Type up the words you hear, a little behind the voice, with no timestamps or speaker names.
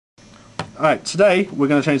Alright, today we're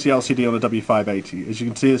going to change the LCD on the W580. As you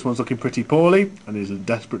can see, this one's looking pretty poorly and is in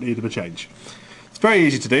desperate need of a change. It's very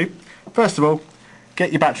easy to do. First of all,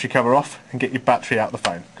 get your battery cover off and get your battery out of the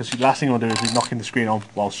phone, because the last thing you want to do is be knocking the screen on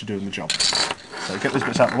whilst you're doing the job. So get those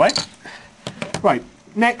bits out of the way. Right,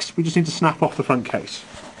 next we just need to snap off the front case.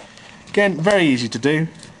 Again, very easy to do.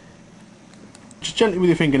 Just gently with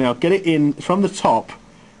your fingernail, get it in from the top,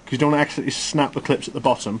 because you don't want to accidentally snap the clips at the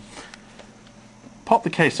bottom. Pop the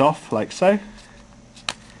case off, like so.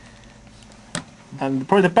 And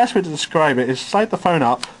probably the best way to describe it is slide the phone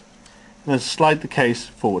up and then slide the case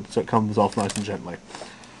forward so it comes off nice and gently.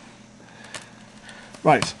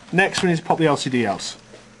 Right, next we need to pop the LCD out.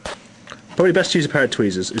 Probably best to use a pair of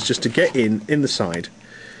tweezers is just to get in the side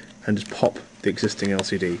and just pop the existing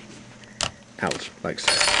LCD out, like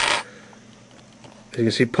so. As you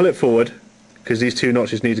can see, pull it forward because these two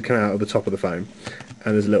notches need to come out of the top of the phone,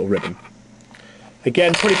 and there's a little ribbon.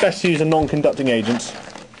 Again, probably best to use a non-conducting agent,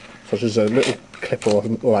 such as a little clip or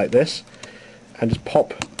like this, and just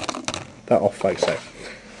pop that off like so.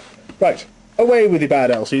 Right, away with your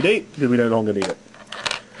bad LCD, because we no longer need it.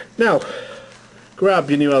 Now, grab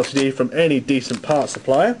your new LCD from any decent parts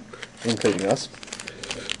supplier, including us.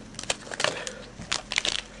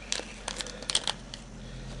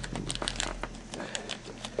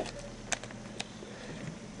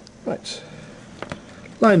 Right,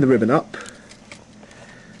 line the ribbon up,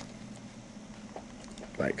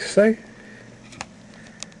 like so.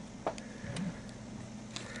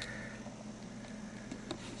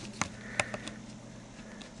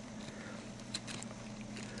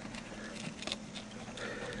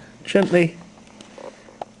 Gently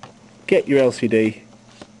get your LCD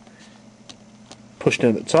pushed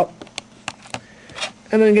in at the top,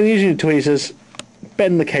 and then again, using your tweezers,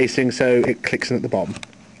 bend the casing so it clicks in at the bottom.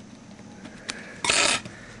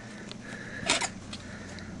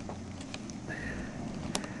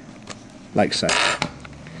 Like so.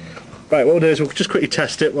 Right, what we'll do is we'll just quickly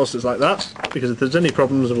test it whilst it's like that, because if there's any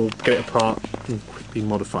problems we'll get it apart and quickly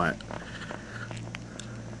modify it.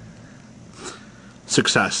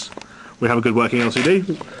 Success. We have a good working LCD.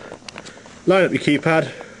 Line up your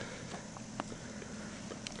keypad.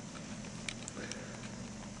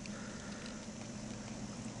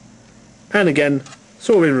 And again,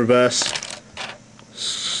 sort of in reverse,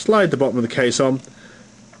 slide the bottom of the case on,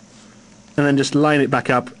 and then just line it back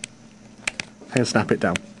up and snap it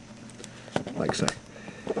down, like so.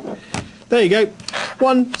 There you go,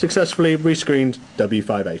 one successfully rescreened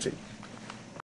W580.